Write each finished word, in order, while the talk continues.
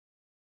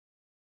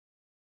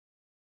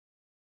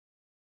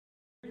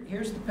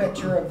here's the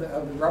picture of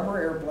the rubber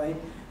airplane.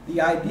 The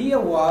idea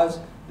was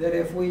that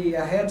if we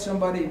had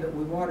somebody that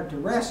we wanted to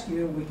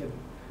rescue, we could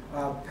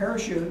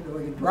parachute, or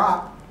we could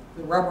drop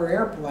the rubber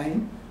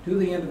airplane to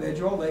the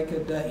individual. They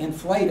could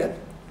inflate it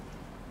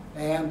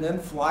and then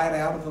fly it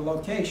out of the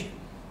location.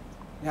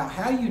 Now,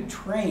 how you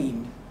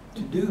trained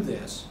to do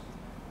this,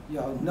 you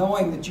know,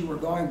 knowing that you were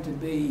going to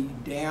be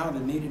down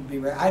and needed to be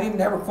ready, I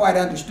never quite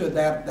understood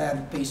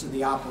that piece of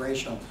the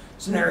operational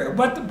scenario.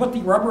 But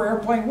the rubber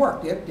airplane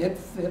worked. It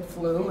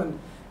flew and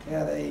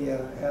had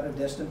a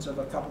distance of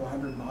a couple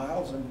hundred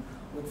miles and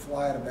would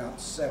fly at about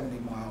 70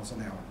 miles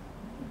an hour.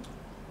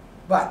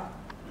 But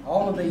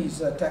all of these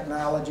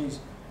technologies,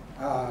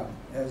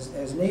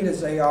 as neat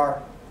as they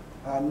are,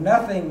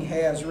 nothing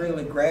has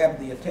really grabbed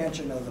the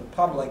attention of the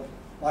public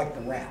like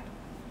the rat,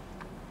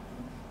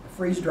 the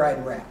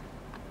freeze-dried rat.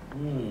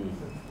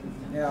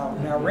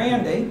 Now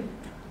Randy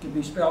could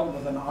be spelled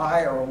with an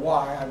I or a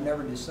Y. I've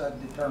never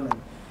determined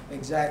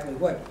exactly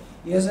what.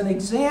 Is an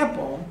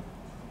example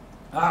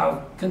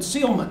of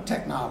concealment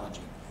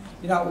technology.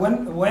 You know,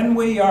 when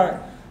we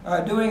are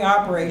doing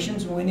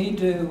operations, we need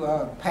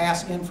to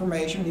pass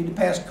information, need to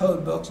pass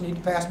code books, need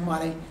to pass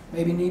money,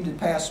 maybe need to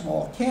pass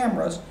small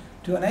cameras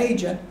to an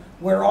agent.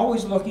 We're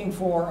always looking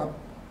for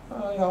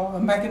a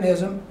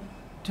mechanism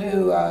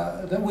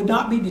that would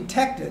not be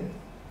detected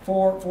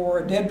for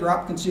a dead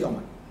drop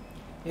concealment.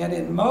 And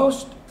in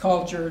most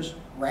cultures,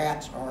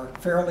 rats are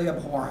fairly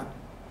abhorrent.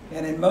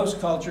 And in most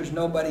cultures,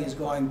 nobody is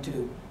going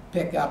to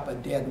pick up a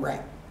dead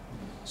rat.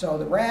 So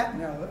the rat,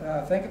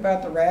 now think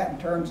about the rat in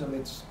terms of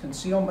its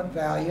concealment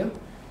value.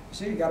 You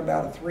see, you got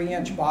about a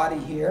 3-inch body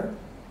here,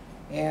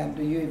 and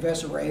you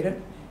eviscerate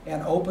it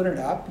and open it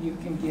up, you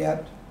can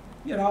get,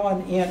 you know,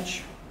 an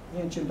inch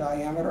in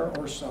diameter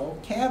or so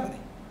cavity.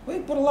 We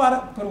put a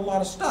lot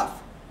of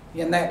stuff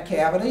in that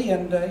cavity,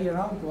 and you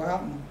know, go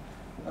out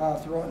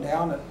and throw it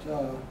down at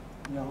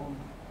you know,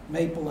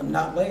 Maple and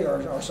Nutley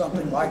or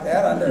something like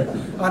that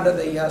under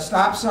the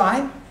stop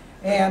sign,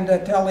 and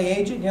tell the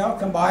agent, you know,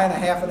 come by in a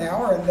half an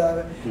hour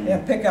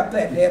and pick up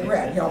that dead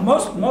rat. You know,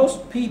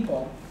 most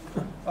people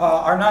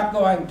are not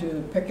going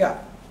to pick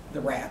up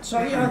the rat,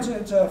 so you know,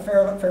 it's a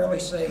fairly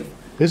safe.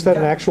 Is that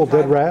an actual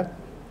dead rat?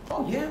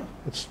 Oh yeah.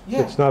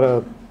 It's not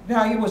a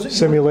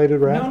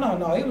simulated rat?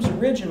 No. It was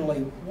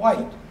originally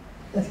white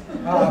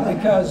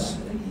because,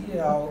 you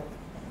know,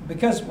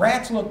 because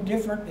rats look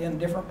different in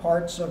different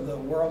parts of the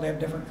world. They have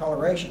different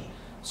coloration.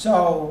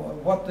 So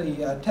what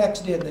the techs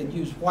did, they'd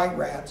use white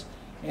rats,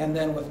 and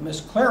then with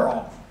Miss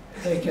Clairol,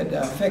 they could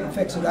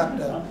fix it up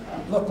to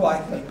look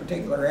like the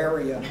particular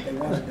area that they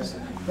wanted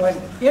to. But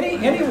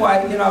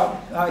anyway, you know,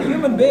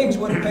 human beings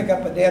wouldn't pick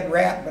up a dead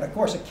rat, but of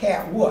course a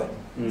cat would.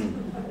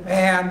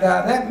 And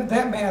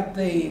that meant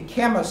the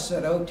chemists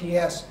at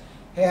OTS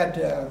had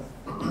to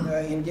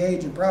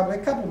engage in probably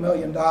a couple $1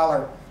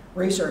 million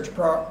research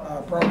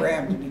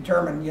program to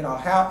determine, you know,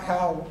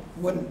 how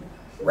wouldn't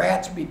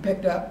rats be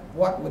picked up,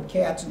 what would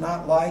cats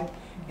not like,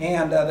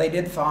 and they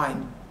did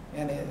find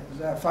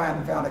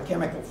found a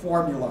chemical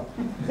formula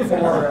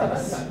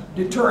for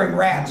deterring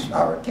rats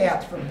or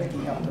cats from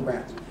picking up the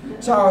rats.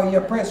 So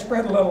you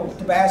spread a little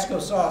Tabasco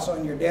sauce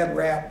on your dead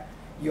rat,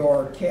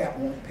 your cat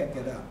won't pick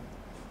it up.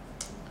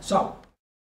 So